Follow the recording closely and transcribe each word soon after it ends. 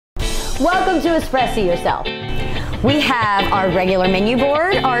Welcome to Espresso Yourself. We have our regular menu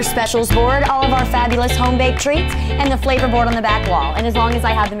board, our specials board, all of our fabulous home-baked treats, and the flavor board on the back wall. And as long as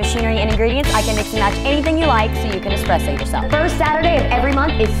I have the machinery and ingredients, I can mix and match anything you like so you can espresso yourself. First Saturday of every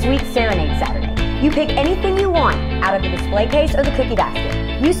month is Sweet Serenade Saturday. You pick anything you want out of the display case or the cookie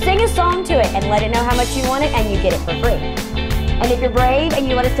basket. You sing a song to it and let it know how much you want it, and you get it for free. And if you're brave and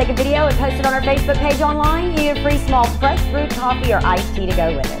you let us take a video and post it on our Facebook page online, you get free small fresh brewed coffee or iced tea to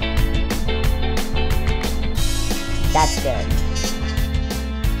go with it. That's good.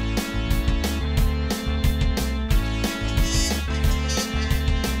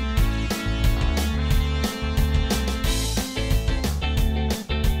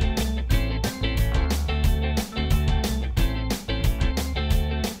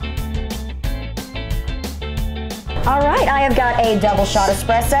 All right, I have got a double shot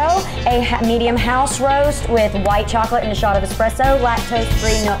espresso, a medium house roast with white chocolate and a shot of espresso,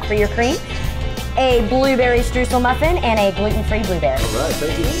 lactose-free, milk-free or cream, a blueberry streusel muffin, and a gluten-free blueberry. All right,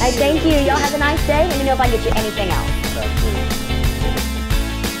 thank you. Thank you. Y'all have a nice day. Let me know if I can get you anything else. Absolutely.